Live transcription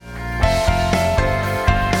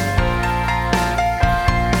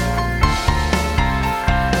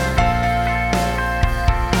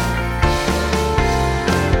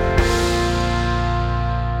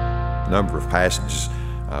passages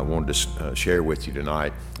I wanted to share with you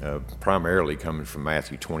tonight, primarily coming from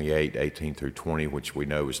Matthew 28, 18 through 20, which we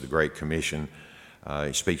know is the Great Commission.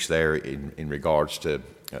 He speaks there in regards to,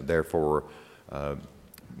 therefore,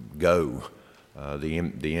 go.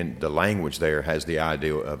 The language there has the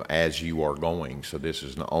idea of as you are going. So this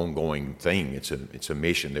is an ongoing thing. It's a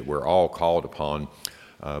mission that we're all called upon.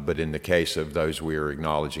 But in the case of those we are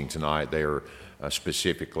acknowledging tonight, they are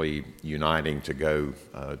specifically uniting to go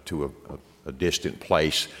to a distant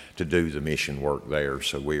place to do the mission work there.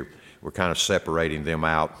 So we're kind of separating them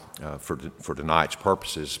out for tonight's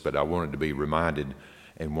purposes. But I wanted to be reminded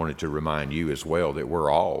and wanted to remind you as well that we're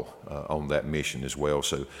all on that mission as well.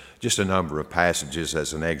 So just a number of passages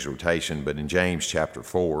as an exhortation, but in James chapter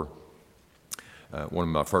 4, one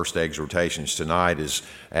of my first exhortations tonight is,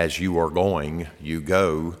 as you are going, you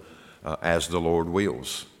go as the Lord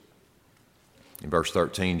wills. In verse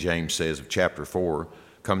 13, James says of chapter 4,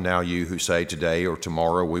 "Come now you who say today or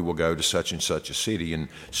tomorrow we will go to such and such a city and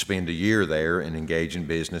spend a year there and engage in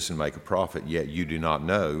business and make a profit, yet you do not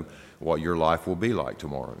know what your life will be like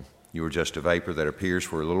tomorrow. You are just a vapor that appears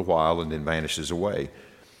for a little while and then vanishes away."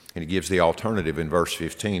 And he gives the alternative in verse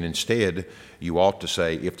 15. "Instead, you ought to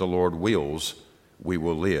say, if the Lord wills, we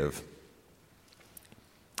will live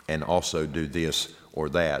and also do this or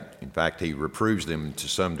that." In fact, he reproves them to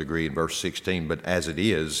some degree in verse 16, "But as it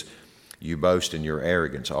is, you boast in your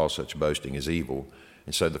arrogance. All such boasting is evil."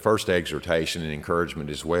 And so the first exhortation and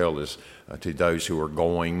encouragement as well is to those who are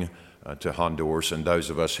going to Honduras and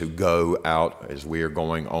those of us who go out as we are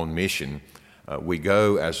going on mission. We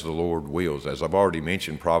go as the Lord wills. As I've already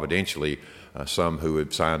mentioned, providentially, some who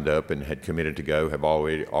have signed up and had committed to go have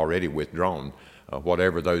already withdrawn.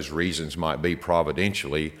 Whatever those reasons might be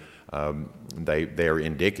providentially, they're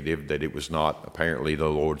indicative that it was not apparently the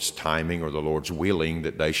Lord's timing or the Lord's willing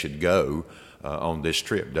that they should go on this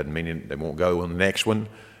trip. Doesn't mean they won't go on the next one.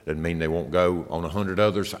 Doesn't mean they won't go on 100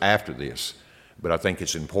 others after this. But I think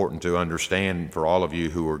it's important to understand for all of you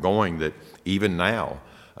who are going that even now,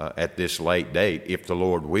 at this late date, if the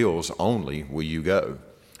Lord wills, only will you go.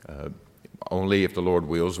 Only if the Lord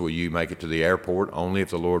wills will you make it to the airport. Only if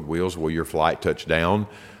the Lord wills will your flight touch down.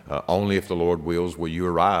 Only if the Lord wills will you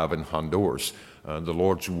arrive in Honduras. The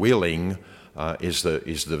Lord's willing is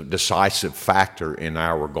the decisive factor in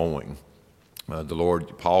our going.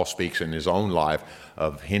 Paul speaks in his own life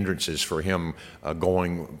of hindrances for him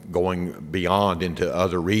going beyond into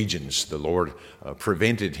other regions. The Lord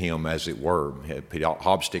prevented him, as it were, had put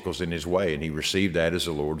obstacles in his way, and he received that as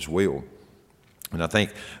the Lord's will. And I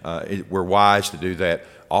think we're wise to do that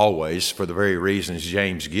always for the very reasons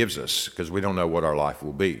James gives us, because we don't know what our life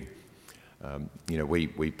will be.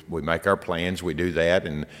 We make our plans, we do that,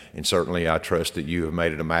 and certainly I trust that you have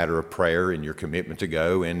made it a matter of prayer in your commitment to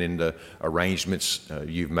go and in the arrangements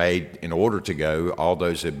you've made in order to go. All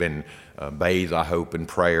those have been bathed, I hope, in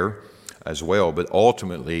prayer as well. But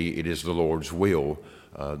ultimately, it is the Lord's will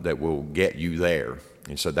that will get you there.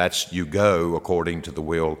 And so that's you go according to the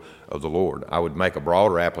will of the Lord. I would make a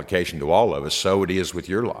broader application to all of us. So it is with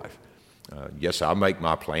your life. Yes, I make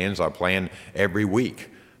my plans. I plan every week.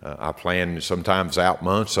 I plan sometimes out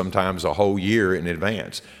months, sometimes a whole year in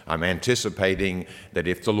advance. I'm anticipating that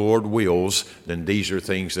if the Lord wills, then these are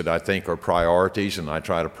things that I think are priorities, and I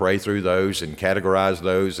try to pray through those and categorize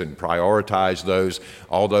those and prioritize those.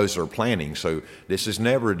 All those are planning. So this is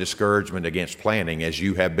never a discouragement against planning, as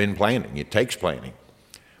you have been planning. It takes planning.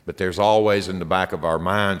 But there's always in the back of our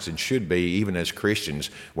minds, and should be, even as Christians,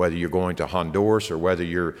 whether you're going to Honduras or whether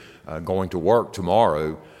you're going to work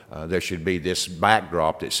tomorrow, there should be this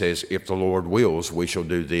backdrop that says, if the Lord wills, we shall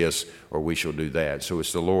do this or we shall do that. So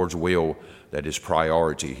it's the Lord's will that is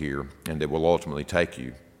priority here and that will ultimately take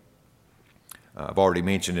you. I've already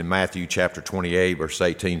mentioned in Matthew chapter 28, verse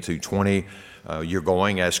 18 through 20, you're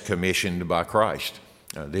going as commissioned by Christ.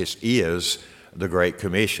 This is the Great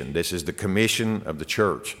Commission. This is the commission of the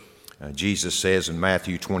church. Jesus says in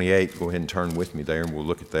Matthew 28, go ahead and turn with me there and we'll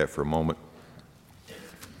look at that for a moment.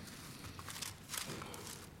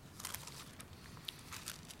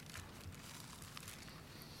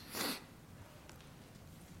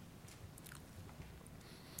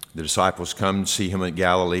 The disciples come to see him in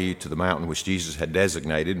Galilee to the mountain which Jesus had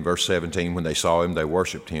designated. In verse 17, when they saw him, they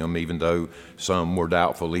worshiped him, even though some were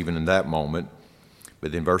doubtful even in that moment.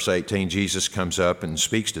 But in verse 18, Jesus comes up and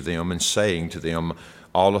speaks to them and saying to them,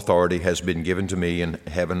 "All authority has been given to me in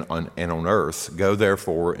heaven and on earth. Go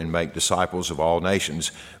therefore and make disciples of all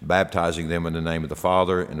nations, baptizing them in the name of the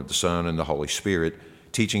Father and of the Son and the Holy Spirit,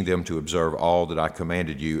 teaching them to observe all that I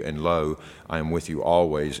commanded you, and lo, I am with you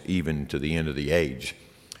always, even to the end of the age."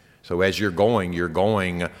 So as you're going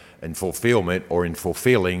in fulfillment or in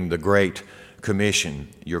fulfilling the great commission.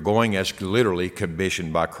 You're going as literally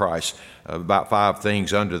commissioned by Christ. About 5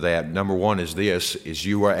 things under that. Number 1 is this, as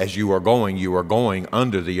you are going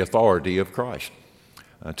under the authority of Christ.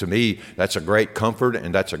 To me, that's a great comfort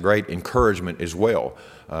and that's a great encouragement as well.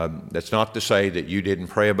 That's not to say that you didn't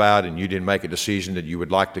pray about and you didn't make a decision that you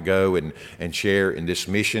would like to go and share in this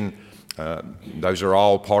mission. Those are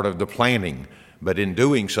all part of the planning. But in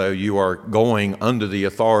doing so, you are going under the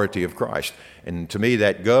authority of Christ. And to me,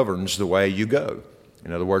 that governs the way you go.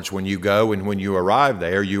 In other words, when you go and when you arrive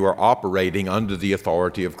there, you are operating under the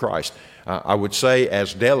authority of Christ. I would say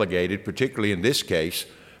as delegated, particularly in this case,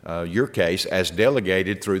 your case, as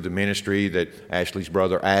delegated through the ministry that Ashley's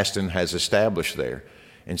brother Aston has established there.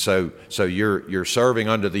 And so you're serving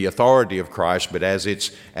under the authority of Christ, but as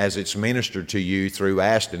it's ministered to you through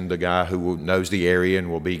Aston, the guy who knows the area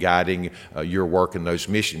and will be guiding your work in those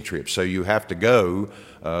mission trips. So you have to go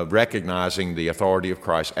recognizing the authority of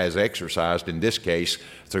Christ as exercised, in this case,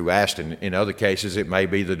 through Aston. In other cases, it may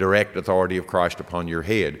be the direct authority of Christ upon your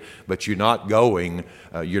head, but you're not going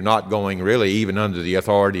really even under the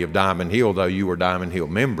authority of Diamond Hill, though you are Diamond Hill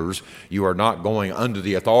members. You are not going under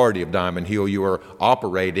the authority of Diamond Hill. You are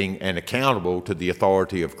operating and accountable to the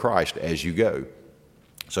authority of Christ as you go.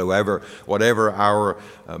 So whatever our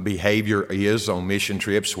behavior is on mission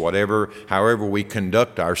trips, however we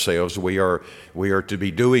conduct ourselves, we are to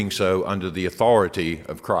be doing so under the authority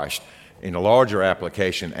of Christ. In a larger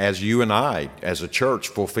application, as you and I, as a church,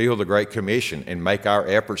 fulfill the Great Commission and make our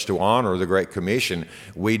efforts to honor the Great Commission,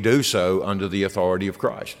 we do so under the authority of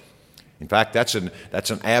Christ. In fact, that's an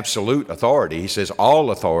absolute authority. He says,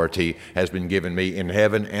 all authority has been given me in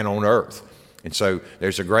heaven and on earth. And so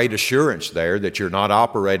there's a great assurance there that you're not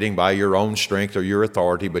operating by your own strength or your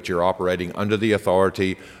authority, but you're operating under the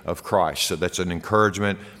authority of Christ. So that's an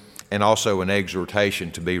encouragement and also an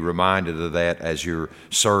exhortation to be reminded of that as you're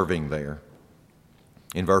serving there.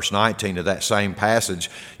 In verse 19 of that same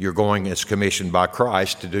passage, you're going as commissioned by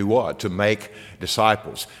Christ to do what? To make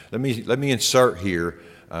disciples. Let me insert here,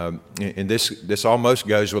 and this almost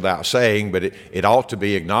goes without saying, but it ought to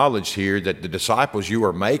be acknowledged here that the disciples you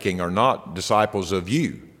are making are not disciples of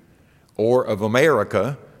you or of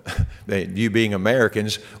America, you being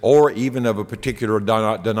Americans, or even of a particular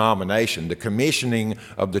denomination. The commissioning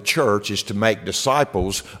of the church is to make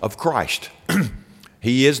disciples of Christ.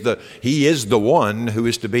 He is the one who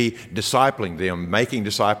is to be discipling them. Making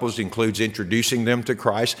disciples includes introducing them to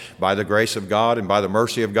Christ by the grace of God and by the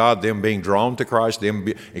mercy of God, them being drawn to Christ,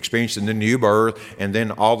 them experiencing the new birth, and then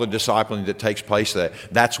all the discipling that takes place there.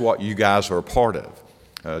 That's what you guys are a part of.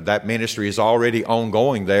 That ministry is already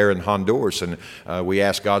ongoing there in Honduras, and we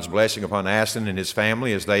ask God's blessing upon Aston and his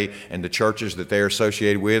family and the churches that they're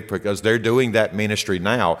associated with, because they're doing that ministry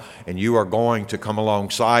now, and you are going to come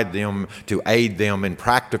alongside them to aid them in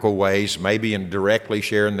practical ways, maybe in directly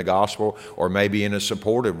sharing the gospel or maybe in a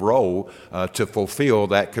supportive role to fulfill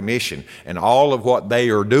that commission. And all of what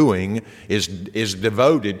they are doing is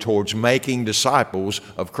devoted towards making disciples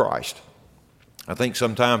of Christ. I think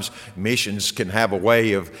sometimes missions can have a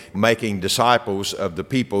way of making disciples of the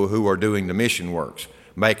people who are doing the mission works,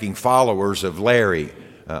 making followers of Larry.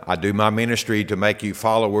 I do my ministry to make you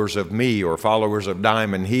followers of me or followers of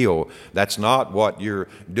Diamond Hill. That's not what you're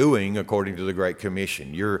doing according to the Great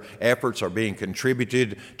Commission. Your efforts are being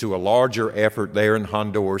contributed to a larger effort there in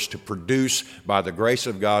Honduras to produce, by the grace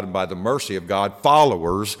of God and by the mercy of God,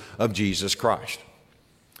 followers of Jesus Christ.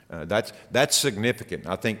 That's significant.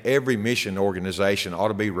 I think every mission organization ought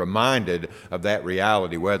to be reminded of that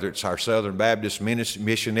reality, whether it's our Southern Baptist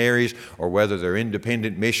missionaries or whether they're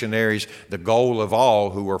independent missionaries. The goal of all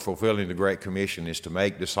who are fulfilling the Great Commission is to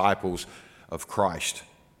make disciples of Christ.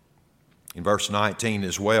 In verse 19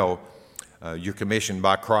 as well, you're commissioned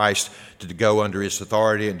by Christ to go under his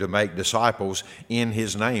authority and to make disciples in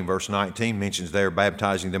his name. Verse 19 mentions there,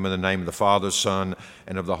 baptizing them in the name of the Father, Son,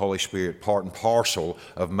 and of the Holy Spirit, part and parcel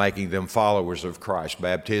of making them followers of Christ.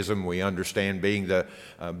 Baptism, we understand, being the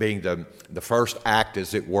first act,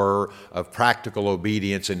 as it were, of practical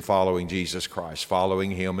obedience in following Jesus Christ, following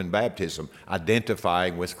him in baptism,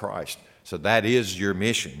 identifying with Christ. So that is your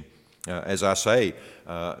mission. As I say,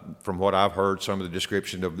 from what I've heard, some of the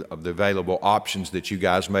description of the available options that you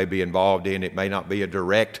guys may be involved in, it may not be a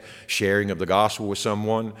direct sharing of the gospel with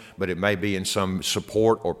someone, but it may be in some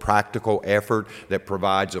support or practical effort that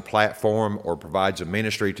provides a platform or provides a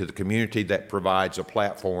ministry to the community that provides a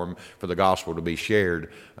platform for the gospel to be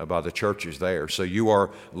shared by the churches there. So you are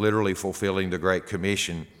literally fulfilling the Great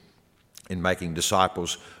Commission in making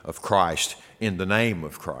disciples of Christ in the name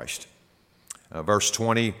of Christ. Verse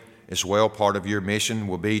 20 as well. Part of your mission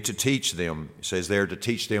will be to teach them. It says there to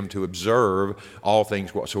teach them to observe all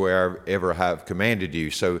things whatsoever I have commanded you.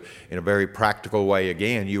 So in a very practical way,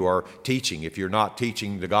 again, you are teaching. If you're not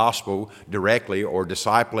teaching the gospel directly or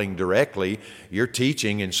discipling directly, you're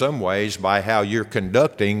teaching in some ways by how you're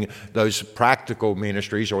conducting those practical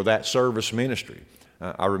ministries or that service ministry.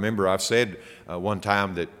 I remember I've said one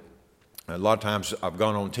time that a lot of times I've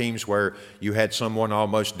gone on teams where you had someone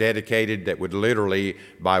almost dedicated that would literally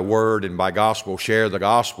by word and by gospel share the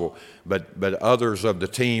gospel, but others of the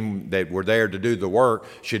team that were there to do the work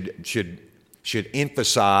should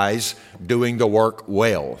emphasize doing the work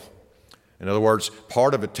well. In other words,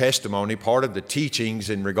 part of a testimony, part of the teachings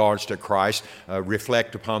in regards to Christ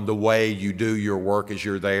reflect upon the way you do your work as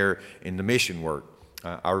you're there in the mission work.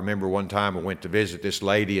 I remember one time I went to visit this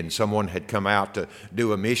lady and someone had come out to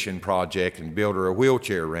do a mission project and build her a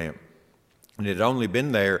wheelchair ramp. And it had only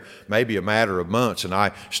been there maybe a matter of months, and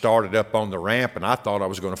I started up on the ramp and I thought I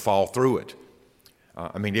was going to fall through it.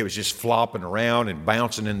 It was just flopping around and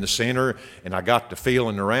bouncing in the center, and I got to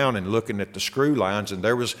feeling around and looking at the screw lines, and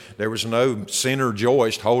there was no center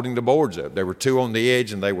joist holding the boards up. There were two on the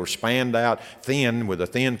edge, and they were spanned out thin with a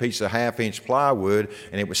thin piece of 1/2-inch plywood,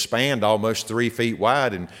 and it was spanned almost 3 feet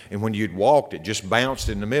wide, and when you'd walked, it just bounced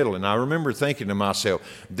in the middle. And I remember thinking to myself,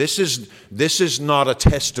 this is not a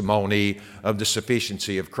testimony of the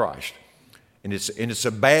sufficiency of Christ. And it's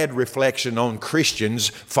a bad reflection on Christians,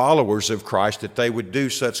 followers of Christ, that they would do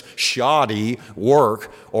such shoddy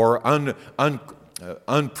work or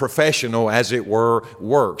unprofessional, as it were,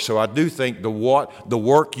 work. So I do think the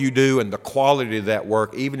work you do and the quality of that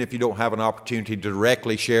work, even if you don't have an opportunity to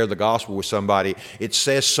directly share the gospel with somebody, it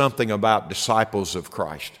says something about disciples of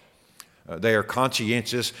Christ. They are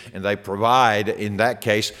conscientious, and they provide, in that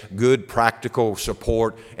case, good practical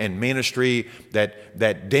support and ministry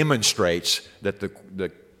that demonstrates that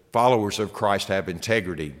the followers of Christ have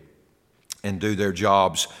integrity and do their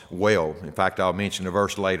jobs well. In fact, I'll mention a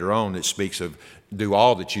verse later on that speaks of do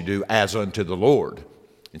all that you do as unto the Lord.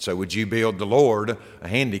 And so would you build the Lord a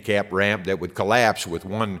handicap ramp that would collapse with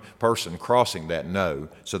one person crossing that? No.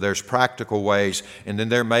 So there's practical ways, and then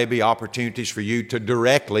there may be opportunities for you to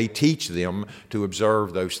directly teach them to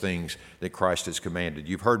observe those things that Christ has commanded.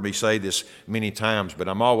 You've heard me say this many times, but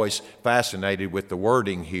I'm always fascinated with the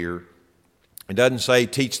wording here. It doesn't say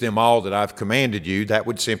teach them all that I've commanded you. That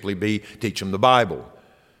would simply be teach them the Bible.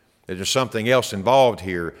 There's something else involved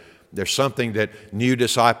here. There's something that new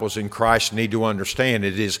disciples in Christ need to understand.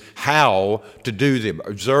 It is how to do them.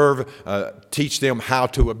 Teach them how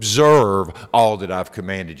to observe all that I've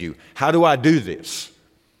commanded you. How do I do this?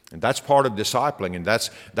 And that's part of discipling, and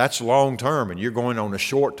that's long term, and you're going on a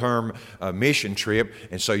short-term mission trip,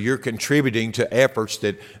 and so you're contributing to efforts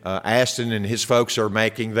that Aston and his folks are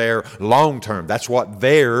making there long term. That's what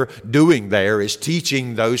they're doing there, is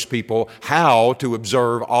teaching those people how to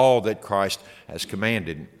observe all that Christ has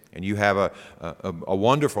commanded. And you have a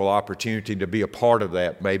wonderful opportunity to be a part of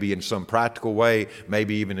that, maybe in some practical way,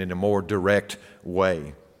 maybe even in a more direct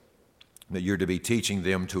way, that you're to be teaching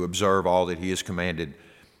them to observe all that He has commanded.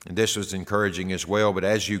 And this was encouraging as well. But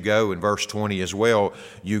as you go, in verse 20 as well,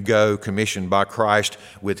 you go commissioned by Christ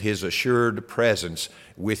with His assured presence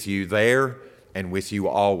with you there and with you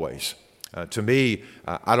always. To me,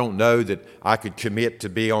 I don't know that I could commit to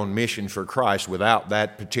be on mission for Christ without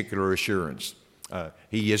that particular assurance.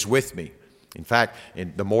 He is with me. In fact,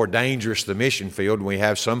 in the more dangerous the mission field, and we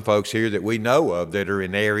have some folks here that we know of that are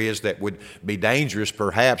in areas that would be dangerous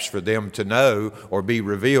perhaps for them to know or be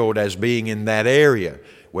revealed as being in that area.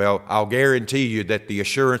 Well, I'll guarantee you that the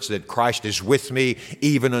assurance that Christ is with me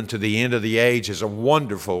even unto the end of the age is a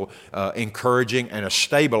wonderful, encouraging, and a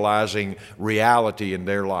stabilizing reality in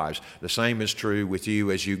their lives. The same is true with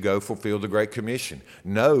you as you go fulfill the Great Commission.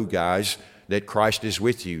 Know, guys, that Christ is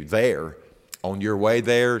with you there, on your way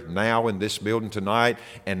there, now in this building tonight,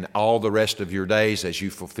 and all the rest of your days as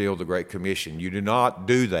you fulfill the Great Commission. You do not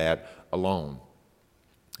do that alone.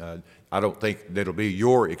 I don't think that'll be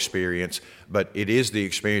your experience, but it is the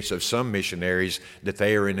experience of some missionaries that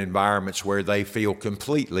they are in environments where they feel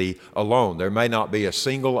completely alone. There may not be a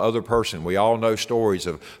single other person. We all know stories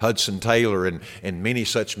of Hudson Taylor and many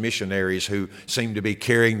such missionaries who seem to be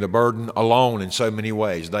carrying the burden alone in so many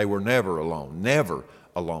ways. They were never alone, never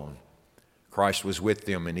alone. Christ was with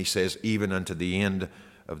them, and He says, even unto the end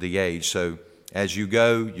of the age. So as you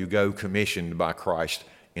go commissioned by Christ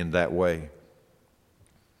in that way.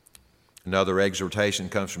 Another exhortation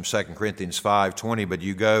comes from 2 Corinthians 5:20, but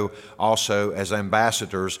you go also as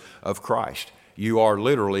ambassadors of Christ. You are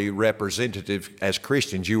literally representative as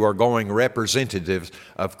Christians. You are going representatives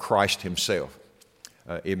of Christ Himself.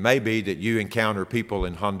 It may be that you encounter people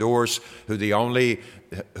in Honduras who the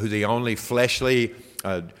only fleshly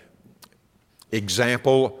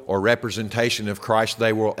example or representation of Christ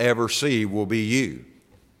they will ever see will be you.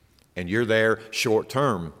 And you're there short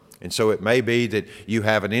term. And so it may be that you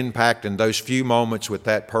have an impact in those few moments with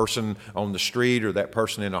that person on the street or that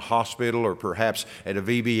person in a hospital or perhaps at a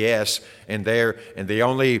VBS, and the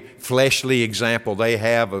only fleshly example they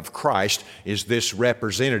have of Christ is this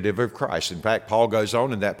representative of Christ. In fact, Paul goes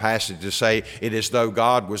on in that passage to say it is though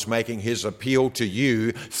God was making his appeal to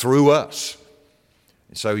you through us.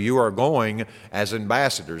 So you are going as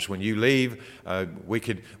ambassadors. When you leave, we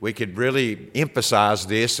could really emphasize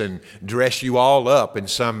this and dress you all up in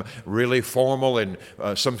some really formal and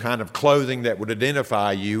some kind of clothing that would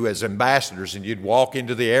identify you as ambassadors. And you'd walk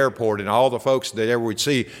into the airport and all the folks that would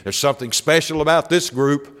see, there's something special about this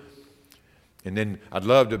group. And then I'd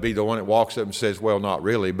love to be the one that walks up and says, well, not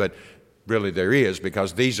really, but really there is,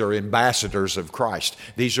 because these are ambassadors of Christ.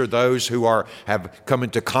 These are those who have come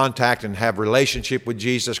into contact and have relationship with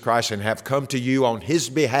Jesus Christ and have come to you on his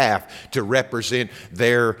behalf to represent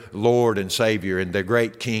their Lord and Savior and their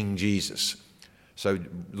great King Jesus. So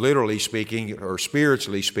literally speaking or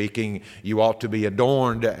spiritually speaking, you ought to be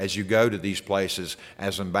adorned as you go to these places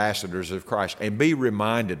as ambassadors of Christ, and be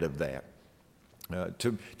reminded of that.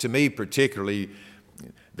 To me particularly,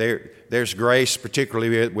 there's grace,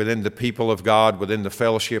 particularly within the people of God, within the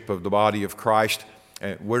fellowship of the body of Christ.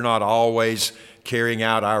 We're not always carrying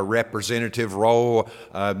out our representative role.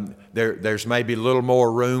 There's maybe a little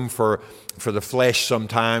more room for the flesh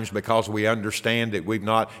sometimes, because we understand that we've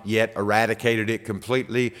not yet eradicated it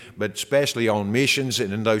completely. But especially on missions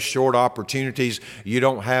and in those short opportunities, you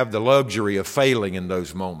don't have the luxury of failing in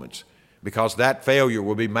those moments, because that failure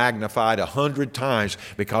will be magnified 100 times,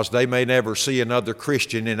 because they may never see another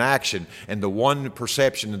Christian in action, and the one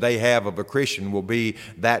perception that they have of a Christian will be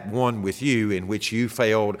that one with you in which you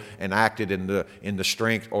failed and acted in the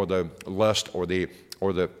strength or the lust or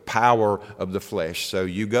the power of the flesh. So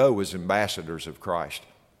you go as ambassadors of Christ.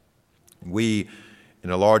 We, in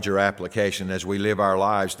a larger application, as we live our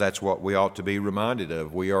lives, that's what we ought to be reminded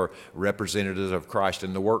of. We are representatives of Christ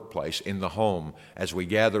in the workplace, in the home, as we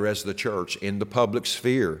gather as the church, in the public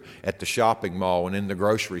sphere, at the shopping mall and in the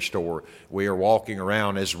grocery store. We are walking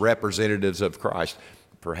around as representatives of Christ.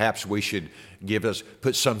 Perhaps we should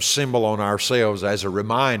put some symbol on ourselves as a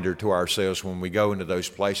reminder to ourselves when we go into those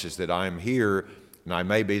places that I am here and I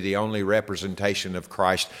may be the only representation of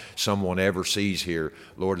Christ someone ever sees here.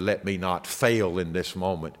 Lord, let me not fail in this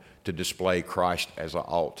moment to display Christ as I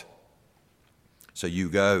ought. So you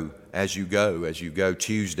go as you go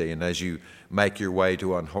Tuesday, and as you make your way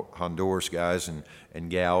to Honduras, guys and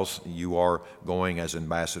gals, you are going as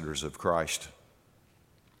ambassadors of Christ.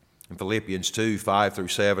 In Philippians 2, 5 through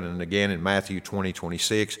 7, and again in Matthew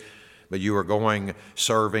 20:26, but you are going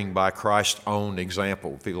serving by Christ's own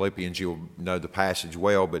example. Philippians, you'll know the passage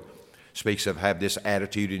well, but speaks of have this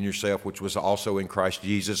attitude in yourself, which was also in Christ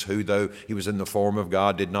Jesus, who, though he was in the form of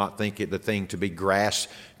God, did not think it the thing to be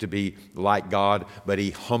grasped, to be like God, but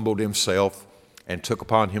he humbled himself and took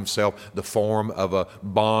upon himself the form of a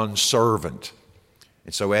bond servant.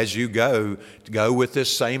 And so as you go with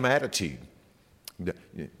this same attitude.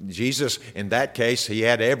 Jesus, in that case, he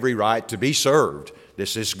had every right to be served.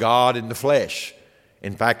 This is God in the flesh.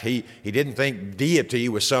 In fact, he didn't think deity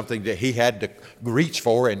was something that he had to reach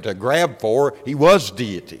for and to grab for. He was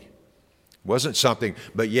deity. It wasn't something,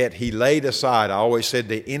 but yet he laid aside, I always said,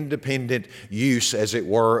 the independent use, as it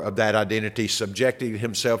were, of that identity, subjecting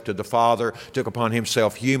himself to the Father, took upon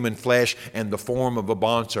himself human flesh and the form of a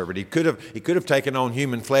bondservant. He could have taken on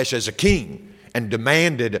human flesh as a king and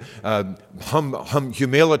demanded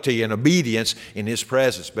humility and obedience in his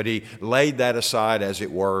presence. But he laid that aside, as it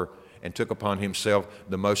were, and took upon himself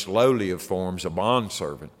the most lowly of forms, a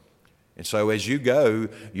bondservant. And so as you go,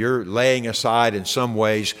 you're laying aside in some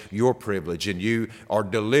ways your privilege, and you are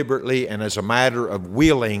deliberately and as a matter of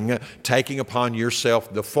willing taking upon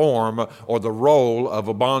yourself the form or the role of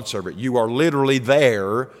a bondservant. You are literally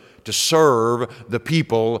there to serve the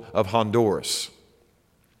people of Honduras.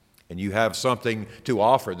 And you have something to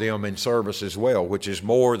offer them in service as well, which is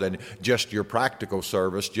more than just your practical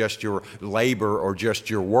service, just your labor or just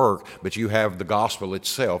your work, but you have the gospel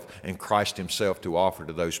itself and Christ himself to offer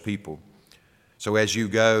to those people. So as you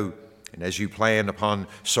go and as you plan upon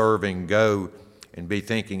serving, go and be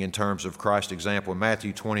thinking in terms of Christ's example. In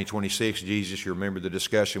Matthew 20:26, Jesus, you remember the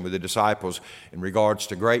discussion with the disciples in regards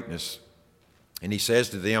to greatness. And he says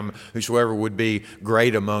to them, whosoever would be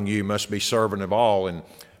great among you must be servant of all, and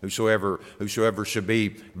whosoever should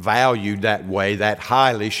be valued that way, that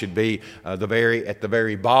highly, should be at the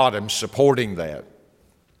very bottom supporting that.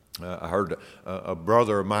 I heard a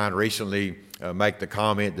brother of mine recently make the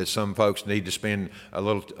comment that some folks need to spend a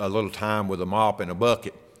little time with a mop and a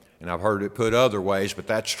bucket. And I've heard it put other ways, but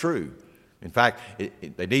that's true. In fact,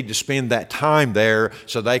 they need to spend that time there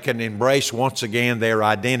so they can embrace once again their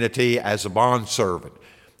identity as a bondservant,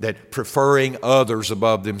 that preferring others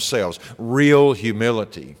above themselves, real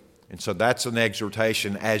humility. And so that's an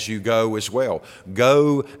exhortation as you go as well.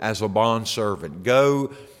 Go as a bondservant.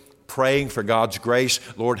 Go praying for God's grace.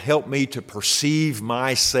 Lord, help me to perceive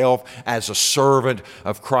myself as a servant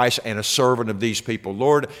of Christ and a servant of these people.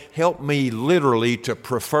 Lord, help me literally to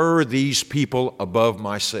prefer these people above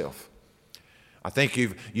myself. I think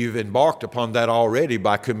you've embarked upon that already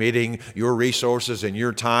by committing your resources and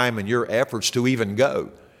your time and your efforts to even go.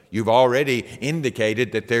 You've already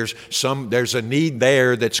indicated that there's a need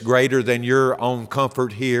there that's greater than your own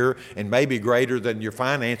comfort here, and maybe greater than your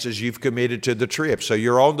finances you've committed to the trip. So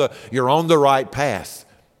you're on the right path.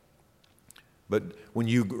 But when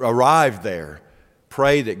you arrive there,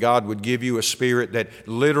 pray that God would give you a spirit that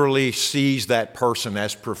literally sees that person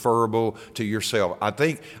as preferable to yourself. I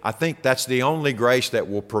think that's the only grace that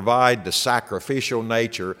will provide the sacrificial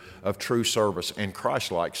nature of true service and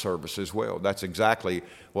Christ-like service as well. That's exactly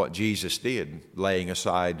what Jesus did, laying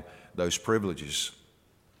aside those privileges.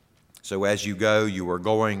 So as you go, you are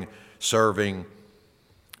going serving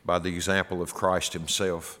by the example of Christ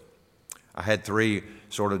himself. I had three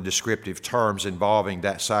sort of descriptive terms involving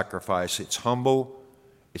that sacrifice. It's humble,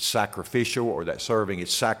 it's sacrificial, or that serving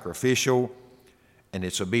is sacrificial, and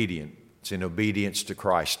it's obedient. It's in obedience to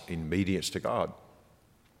Christ, in obedience to God.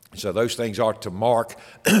 So those things are to mark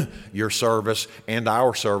your service and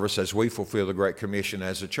our service as we fulfill the Great Commission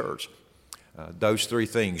as a church. Those three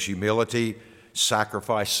things: humility,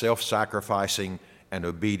 sacrifice, self-sacrificing, and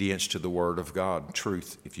obedience to the Word of God,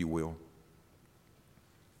 truth, if you will.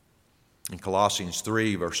 In Colossians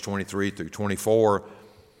 3, verse 23 through 24,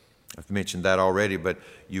 I've mentioned that already, but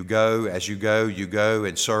you go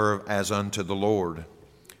and serve as unto the Lord.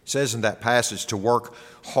 It says in that passage to work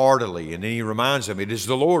heartily, and then he reminds them it is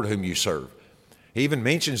the Lord whom you serve. He even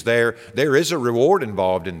mentions there is a reward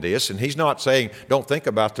involved in this, and he's not saying don't think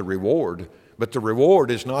about the reward, but the reward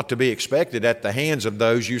is not to be expected at the hands of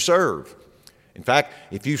those you serve. In fact,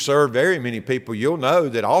 if you serve very many people, you'll know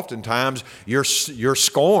that oftentimes you're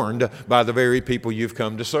scorned by the very people you've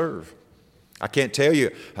come to serve. I can't tell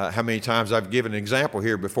you how many times I've given an example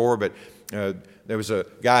here before, but there was a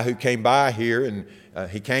guy who came by here, and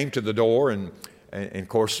he came to the door and of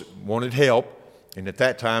course wanted help. And at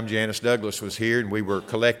that time, Janice Douglas was here, and we were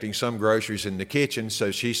collecting some groceries in the kitchen.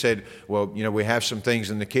 So she said, well, we have some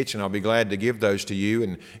things in the kitchen. I'll be glad to give those to you.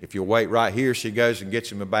 And if you'll wait right here, she goes and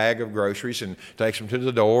gets him a bag of groceries and takes them to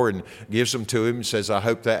the door and gives them to him and says, I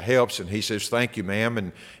hope that helps. And he says, thank you,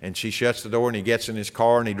 ma'am. And she shuts the door, and he gets in his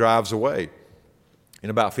car and he drives away. In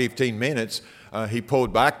about 15 minutes, he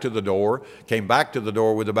pulled back to the door, came back to the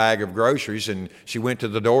door with a bag of groceries, and she went to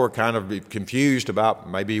the door kind of confused about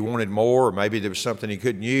maybe he wanted more or maybe there was something he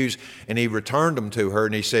couldn't use, and he returned them to her,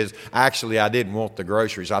 and he says, actually, I didn't want the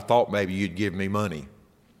groceries. I thought maybe you'd give me money.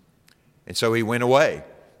 And so he went away,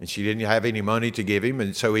 and she didn't have any money to give him,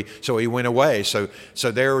 and so he went away. So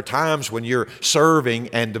there are times when you're serving,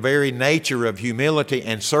 and the very nature of humility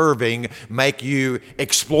and serving make you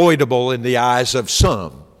exploitable in the eyes of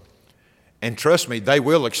some. And trust me, they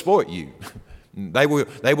will exploit you. They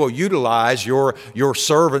will utilize your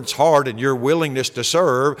servant's heart and your willingness to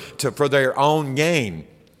serve for their own gain.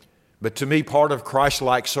 But to me, part of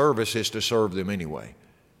Christ-like service is to serve them anyway.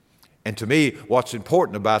 And to me, what's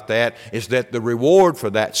important about that is that the reward for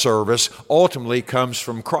that service ultimately comes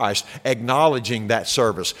from Christ, acknowledging that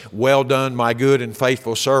service. Well done, my good and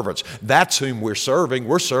faithful servants. That's whom we're serving.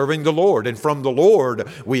 We're serving the Lord. And from the Lord,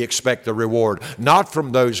 we expect the reward, not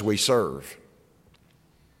from those we serve.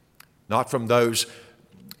 Not from those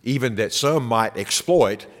even that some might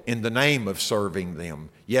exploit in the name of serving them.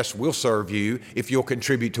 Yes, we'll serve you if you'll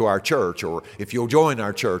contribute to our church, or if you'll join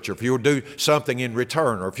our church, or if you'll do something in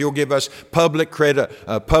return, or if you'll give us public credit,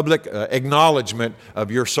 public acknowledgement of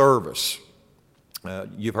your service.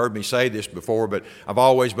 You've heard me say this before, but I've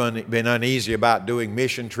always been uneasy about doing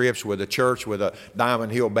mission trips with a church with a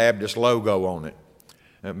Diamond Hill Baptist logo on it.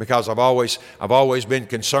 Because I've always been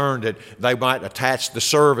concerned that they might attach the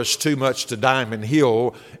service too much to Diamond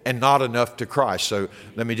Hill and not enough to Christ. So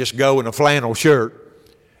let me just go in a flannel shirt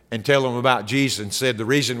and tell them about Jesus, and said the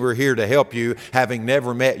reason we're here to help you, having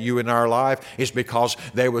never met you in our life, is because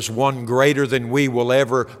there was one greater than we will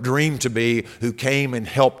ever dream to be, who came and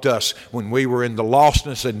helped us when we were in the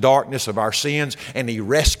lostness and darkness of our sins, and He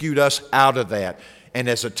rescued us out of that. And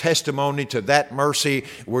as a testimony to that mercy,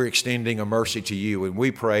 we're extending a mercy to you. And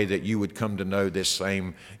we pray that you would come to know this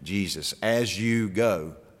same Jesus. As you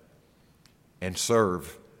go and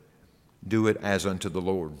serve, do it as unto the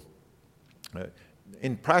Lord.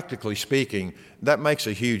 And practically speaking, that makes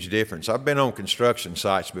a huge difference. I've been on construction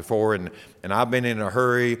sites before, and I've been in a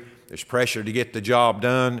hurry. There's pressure to get the job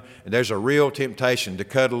done, and there's a real temptation to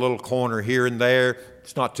cut a little corner here and there.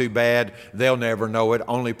 It's not too bad. They'll never know it.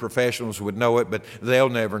 Only professionals would know it, but they'll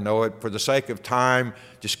never know it. For the sake of time,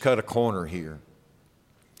 just cut a corner here.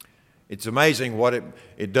 It's amazing what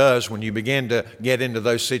it does when you begin to get into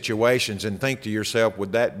those situations and think to yourself,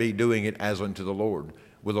 would that be doing it as unto the Lord?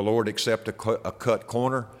 Will the Lord accept a cut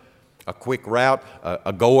corner, a quick route,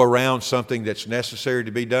 a go around something that's necessary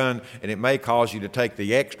to be done? And it may cause you to take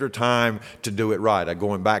the extra time to do it right.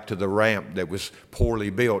 Going back to the ramp that was poorly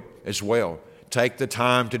built as well. Take the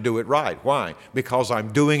time to do it right. Why? Because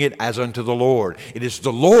I'm doing it as unto the Lord. It is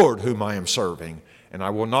the Lord whom I am serving, and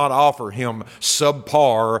I will not offer Him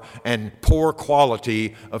subpar and poor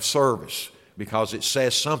quality of service, because it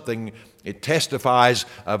says something, it testifies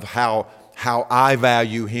of how I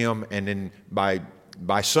value Him, and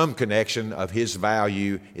by some connection of His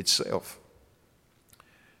value itself.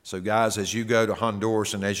 So guys, as you go to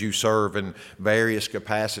Honduras and as you serve in various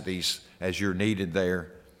capacities as you're needed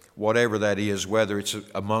there, whatever that is, whether it's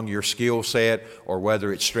among your skill set or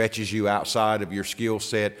whether it stretches you outside of your skill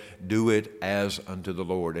set, do it as unto the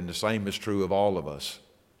Lord. And the same is true of all of us.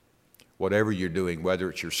 Whatever you're doing,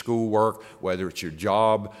 whether it's your schoolwork, whether it's your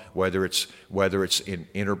job, whether it's in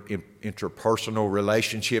interpersonal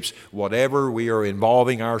relationships, whatever we are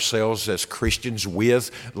involving ourselves as Christians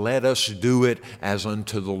with, let us do it as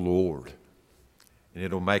unto the Lord. And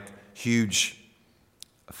it'll make huge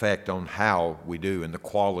effect on how we do and the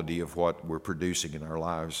quality of what we're producing in our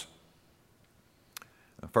lives.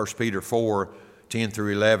 1 Peter 4:10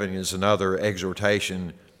 through 11 is another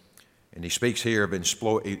exhortation. And he speaks here of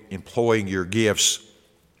employing your gifts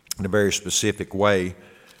in a very specific way. I'm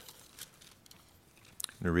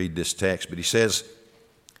going to read this text, but he says,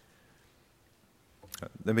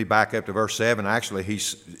 let me back up to verse 7. Actually,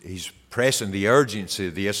 he's pressing the urgency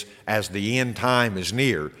of this as the end time is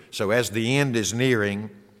near. So as the end is nearing,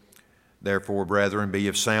 therefore, brethren, be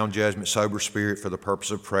of sound judgment, sober spirit, for the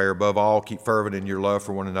purpose of prayer. Above all, keep fervent in your love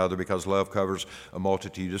for one another, because love covers a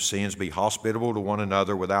multitude of sins. Be hospitable to one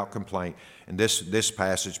another without complaint. And this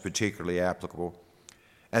passage particularly applicable.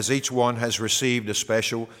 As each one has received a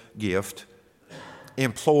special gift,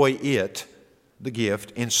 employ it, the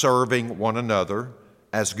gift, in serving one another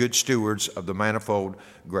as good stewards of the manifold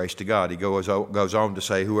grace to God. He goes on to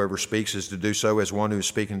say, whoever speaks is to do so as one who is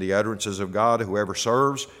speaking the utterances of God. Whoever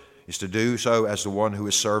serves is to do so as the one who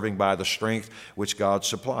is serving by the strength which God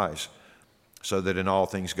supplies, so that in all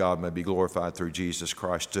things God may be glorified through Jesus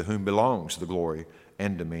Christ, to whom belongs the glory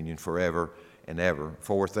and dominion forever and ever.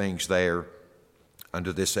 4 things there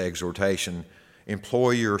under this exhortation.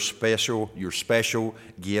 Employ your special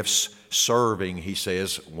gifts, serving, he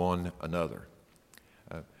says, one another.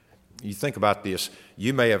 You think about this.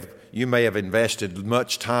 You may have invested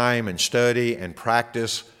much time and study and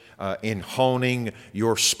practice in honing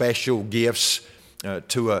your special gifts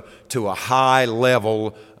to a high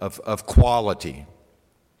level of quality.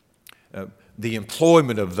 The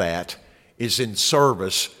employment of that is in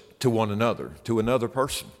service to one another, to another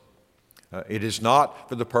person. It is not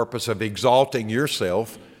for the purpose of exalting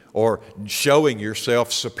yourself or showing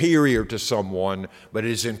yourself superior to someone, but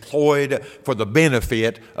it is employed for the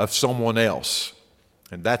benefit of someone else.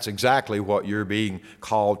 And that's exactly what you're being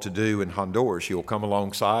called to do in Honduras. You'll come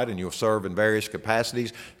alongside and you'll serve in various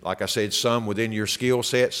capacities. Like I said, some within your skill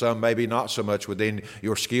set, some maybe not so much within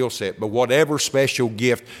your skill set. But whatever special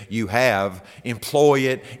gift you have, employ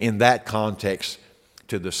it in that context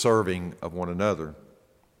to the serving of one another.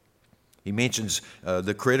 He mentions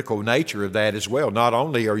the critical nature of that as well. Not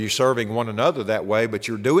only are you serving one another that way, but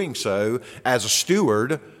you're doing so as a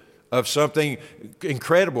steward of something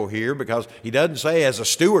incredible here, because he doesn't say as a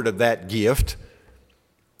steward of that gift,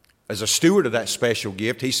 as a steward of that special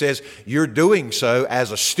gift. He says you're doing so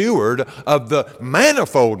as a steward of the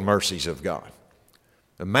manifold mercies of God,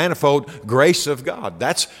 the manifold grace of God.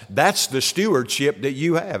 That's the stewardship that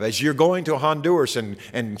you have. As you're going to Honduras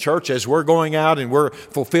and church, as we're going out and we're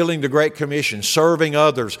fulfilling the Great Commission, serving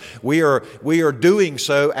others, we are doing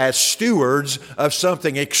so as stewards of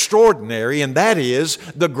something extraordinary, and that is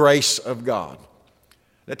the grace of God.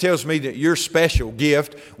 That tells me that your special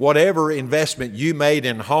gift, whatever investment you made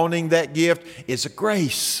in honing that gift, is a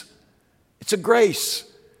grace. It's a grace.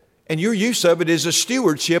 And your use of it is a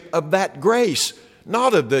stewardship of that grace.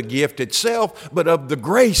 not of the gift itself, but of the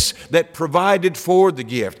grace that provided for the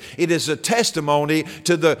gift. It is a testimony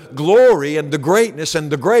to the glory and the greatness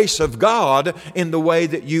and the grace of God in the way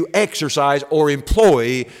that you exercise or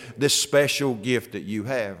employ this special gift that you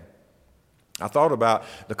have. I thought about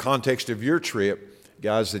the context of your trip,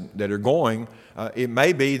 guys that are going. It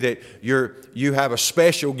may be that you have a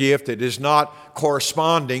special gift that is not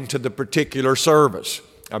corresponding to the particular service.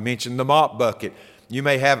 I mentioned the mop bucket. You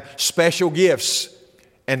may have special gifts,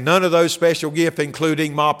 and none of those special gifts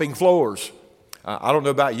including mopping floors. I don't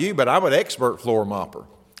know about you, but I'm an expert floor mopper.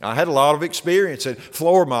 I had a lot of experience at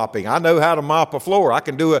floor mopping. I know how to mop a floor. I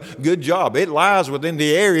can do a good job. It lies within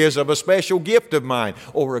the areas of a special gift of mine,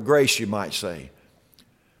 or a grace, you might say.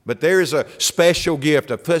 But there is a special gift,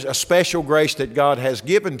 a special grace that God has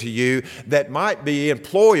given to you that might be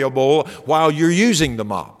employable while you're using the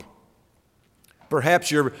mop. Perhaps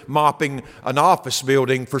you're mopping an office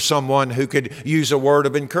building for someone who could use a word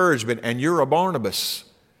of encouragement, and you're a Barnabas.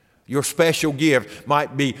 Your special gift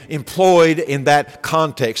might be employed in that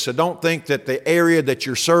context. So don't think that the area that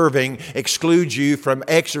you're serving excludes you from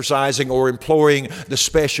exercising or employing the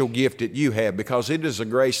special gift that you have, because it is a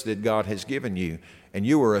grace that God has given you, and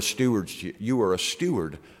you are a steward. You are a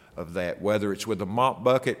steward of that, whether it's with a mop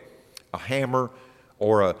bucket, a hammer,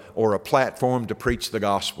 or a platform to preach the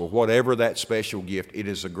gospel. Whatever that special gift, it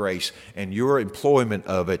is a grace, and your employment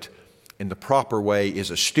of it in the proper way is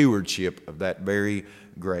a stewardship of that very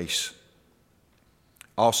grace.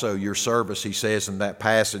 Also, your service, he says in that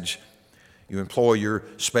passage, you employ your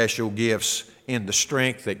special gifts in the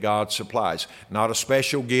strength that God supplies. Not a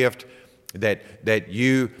special gift that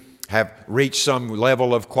you have reached some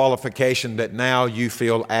level of qualification that now you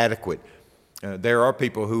feel adequate. There are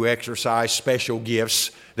people who exercise special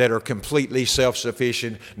gifts that are completely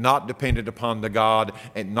self-sufficient, not dependent upon the God,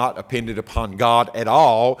 and not dependent upon God at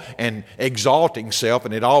all, and exalting self,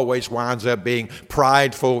 and it always winds up being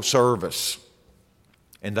prideful service.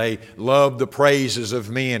 And they love the praises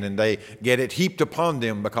of men, and they get it heaped upon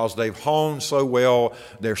them because they've honed so well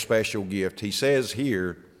their special gift. He says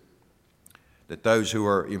here that those who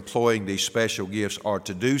are employing these special gifts are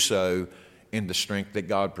to do so in the strength that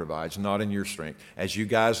God provides, not in your strength. As you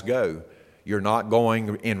guys go, you're not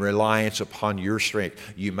going in reliance upon your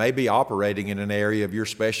strength. You may be operating in an area of your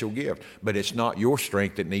special gift, but it's not your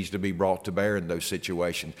strength that needs to be brought to bear in those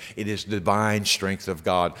situations. It is divine strength of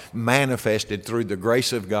God, manifested through the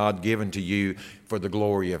grace of God given to you for the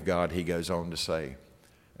glory of God, he goes on to say.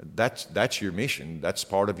 That's your mission. That's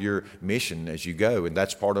part of your mission as you go, and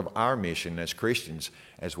that's part of our mission as Christians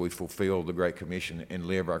as we fulfill the Great Commission and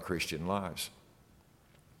live our Christian lives.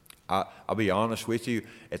 I'll be honest with you,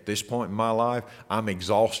 at this point in my life, I'm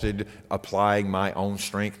exhausted applying my own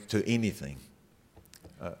strength to anything.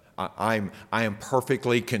 I am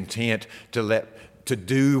perfectly content to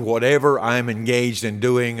do whatever I'm engaged in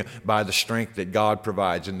doing by the strength that God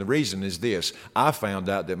provides. And the reason is this: I found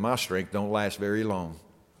out that my strength don't last very long.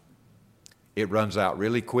 It runs out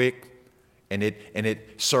really quick, and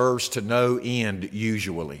it serves to no end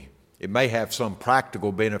usually. It may have some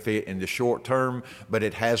practical benefit in the short term, but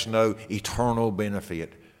it has no eternal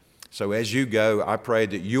benefit. So as you go, I pray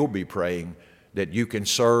that you'll be praying that you can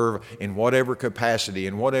serve in whatever capacity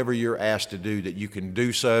and whatever you're asked to do, that you can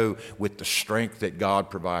do so with the strength that God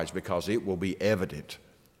provides, because it will be evident.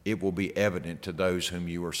 It will be evident to those whom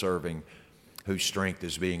you are serving, whose strength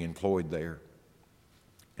is being employed there.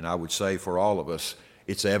 And I would say for all of us,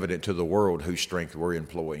 it's evident to the world whose strength we're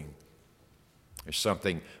employing. There's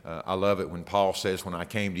something, I love it when Paul says, when I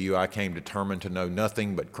came to you, I came determined to know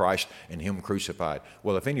nothing but Christ and Him crucified.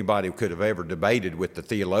 Well, if anybody could have ever debated with the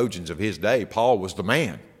theologians of his day, Paul was the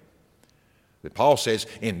man. But Paul says,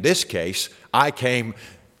 in this case, I came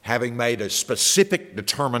having made a specific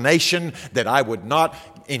determination that I would not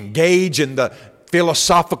engage in the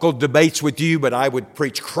philosophical debates with you, but I would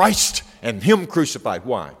preach Christ and Him crucified.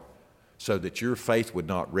 Why? So that your faith would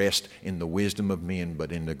not rest in the wisdom of men,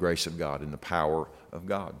 but in the grace of God, in the power of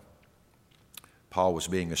God. Paul was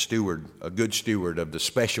being a steward, a good steward of the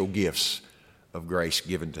special gifts of grace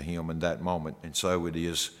given to him in that moment, and so it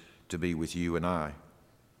is to be with you and I.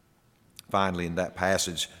 Finally, in that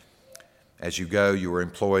passage, as you go, you are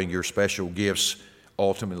employing your special gifts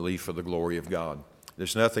ultimately for the glory of God.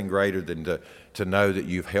 There's nothing greater than to know that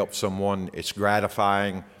you've helped someone. It's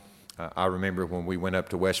gratifying. I remember when we went up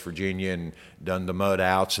to West Virginia and done the mud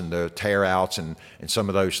outs and the tear outs and some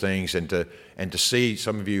of those things, and to see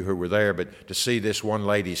some of you who were there, but to see this one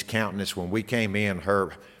lady's countenance when we came in,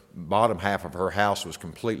 her bottom half of her house was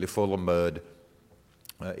completely full of mud.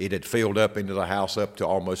 It had filled up into the house up to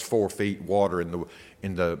almost 4 feet water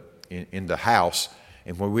in the house,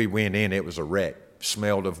 and when we went in, it was a wreck.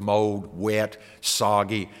 smelled of mold, wet,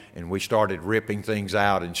 soggy, and we started ripping things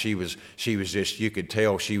out, and she was just, you could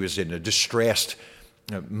tell she was in a distressed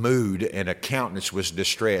mood, and her countenance was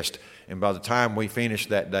distressed. And by the time we finished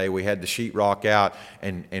that day, we had the sheetrock out,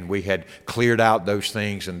 and we had cleared out those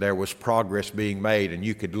things, and there was progress being made, and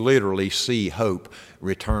you could literally see hope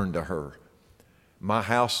return to her. My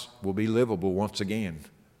house will be livable once again.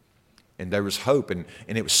 And there was hope, and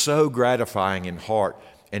it was so gratifying in heart.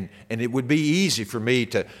 And it would be easy for me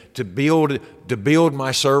to build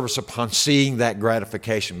my service upon seeing that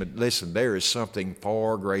gratification. But listen, there is something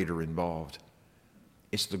far greater involved.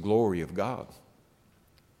 It's the glory of God.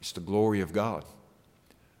 It's the glory of God.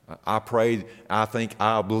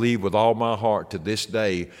 I believe with all my heart to this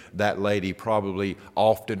day, that lady probably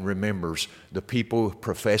often remembers the people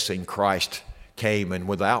professing Christ came and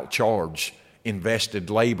without charge invested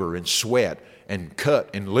labor and sweat and cut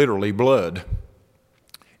and literally blood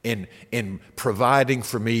in providing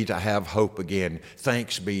for me to have hope again.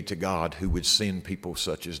 Thanks be to God who would send people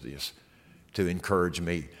such as this to encourage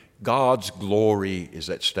me. God's glory is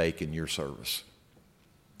at stake in your service.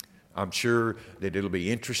 I'm sure that it'll be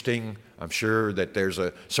interesting. I'm sure that there's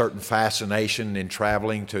a certain fascination in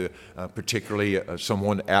traveling to particularly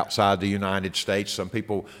someone outside the United States. Some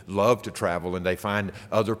people love to travel, and they find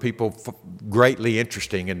other people greatly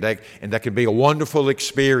interesting, and that can be a wonderful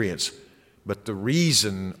experience. But the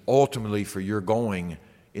reason ultimately for your going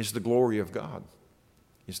is the glory of God.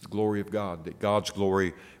 It's the glory of God, that God's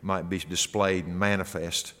glory might be displayed and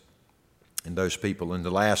manifest in those people. And the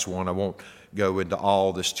last one, I won't go into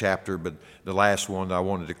all this chapter, but the last one that I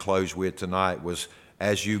wanted to close with tonight was,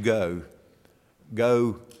 as you go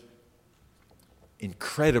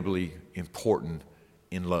incredibly important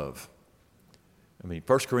in love. I mean,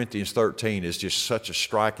 1 Corinthians 13 is just such a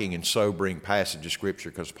striking and sobering passage of Scripture,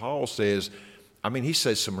 because Paul says, he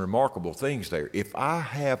says some remarkable things there. If I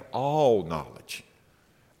have all knowledge,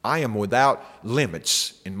 I am without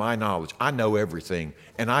limits in my knowledge. I know everything,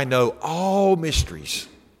 and I know all mysteries.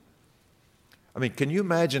 Can you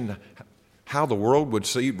imagine how the world would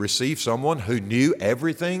receive someone who knew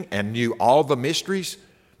everything and knew all the mysteries?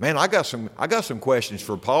 Man, I got some questions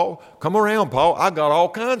for Paul. Come around, Paul. I got all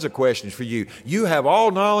kinds of questions for you. You have all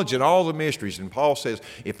knowledge and all the mysteries. And Paul says,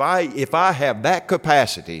 if I have that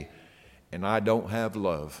capacity and I don't have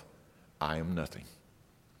love, I am nothing.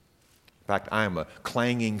 In fact, I am a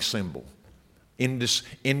clanging cymbal,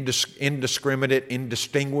 indiscriminate,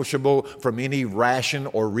 indistinguishable from any ration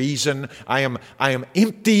or reason. I am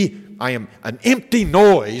empty. I am an empty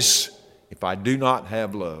noise if I do not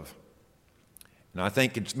have love. And I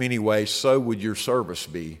think in many ways, so would your service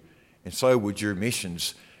be, and so would your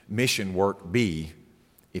mission work be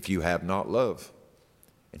if you have not love.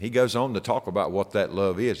 And he goes on to talk about what that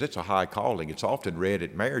love is. It's a high calling. It's often read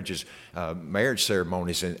at marriage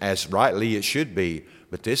ceremonies, and as rightly it should be.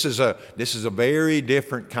 But this is a very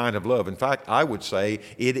different kind of love. In fact, I would say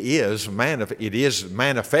it is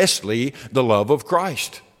manifestly the love of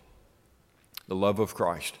Christ. The love of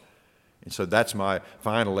Christ. And so that's my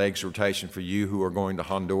final exhortation for you who are going to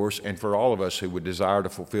Honduras, and for all of us who would desire to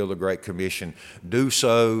fulfill the Great Commission. Do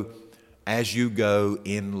so as you go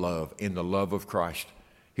in love, in the love of Christ.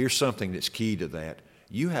 Here's something that's key to that.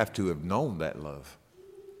 You have to have known that love.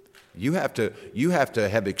 You have to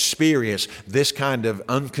have experienced this kind of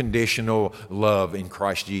unconditional love in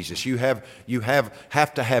Christ Jesus. You have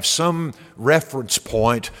to have some reference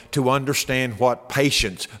point to understand what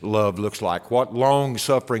patient love looks like, what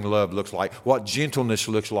long-suffering love looks like, what gentleness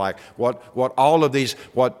looks like, what all of these,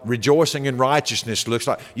 what rejoicing in righteousness looks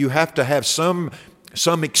like. You have to have some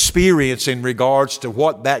experience in regards to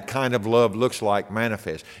what that kind of love looks like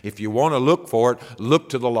manifest. If you want to look for it, look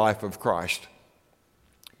to the life of Christ.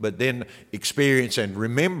 But then experience and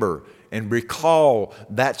remember and recall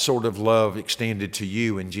that sort of love extended to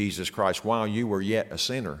you in Jesus Christ while you were yet a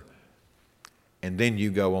sinner. And then you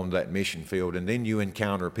go on that mission field, and then you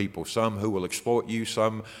encounter people, some who will exploit you,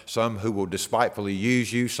 some who will despitefully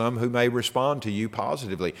use you, some who may respond to you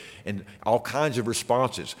positively, and all kinds of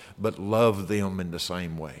responses, but love them in the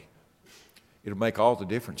same way. It'll make all the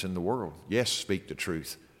difference in the world. Yes, speak the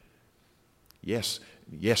truth. Yes,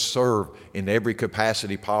 serve in every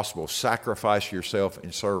capacity possible. Sacrifice yourself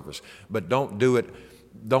in service. But don't do it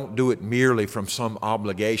merely from some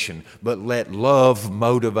obligation, but let love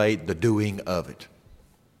motivate the doing of it.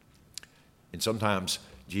 And sometimes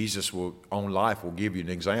Jesus' own life will give you an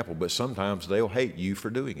example, but sometimes they'll hate you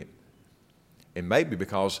for doing it. And maybe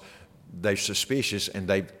because they're suspicious and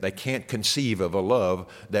they can't conceive of a love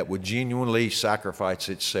that would genuinely sacrifice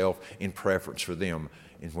itself in preference for them.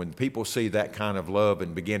 And when people see that kind of love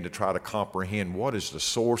and begin to try to comprehend what is the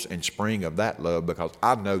source and spring of that love, because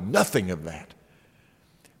I know nothing of that,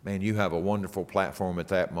 man, you have a wonderful platform at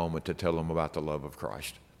that moment to tell them about the love of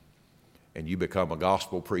Christ. And you become a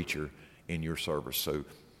gospel preacher in your service.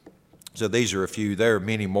 So these are a few. There are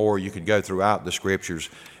many more. You can go throughout the Scriptures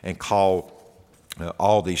and call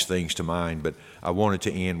all these things to mind. But I wanted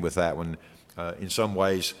to end with that one. In some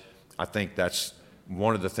ways, I think that's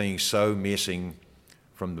one of the things so missing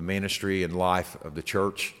from the ministry and life of the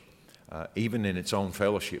church, even in its own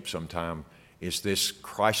fellowship sometime, is this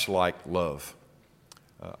Christ-like love.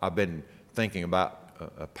 I've been thinking about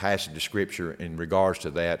a passage of Scripture in regards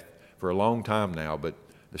to that for a long time now, but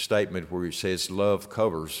the statement where it says love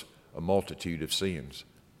covers a multitude of sins.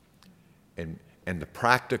 And the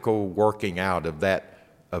practical working out of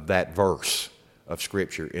that verse of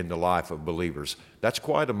Scripture in the life of believers, that's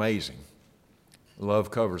quite amazing.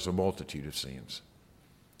 Love covers a multitude of sins.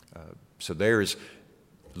 So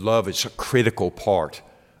love is a critical part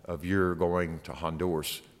of your going to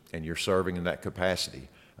Honduras and you're serving in that capacity.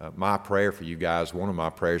 My prayer for you guys, one of my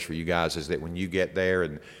prayers for you guys, is that when you get there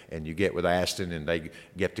and you get with Aston and they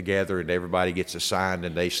get together and everybody gets assigned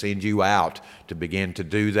and they send you out to begin to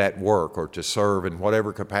do that work or to serve in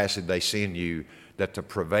whatever capacity they send you, that the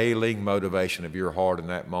prevailing motivation of your heart in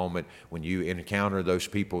that moment when you encounter those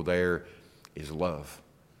people there is love.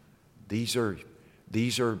 These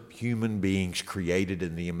are human beings created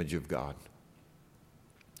in the image of God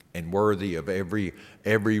and worthy of every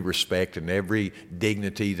respect and every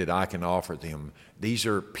dignity that I can offer them. These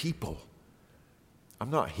are people. I'm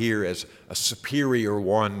not here as a superior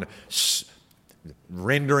one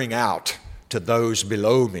rendering out to those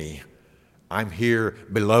below me. I'm here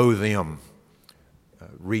below them,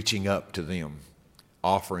 reaching up to them,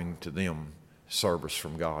 offering to them service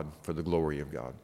from God for the glory of God.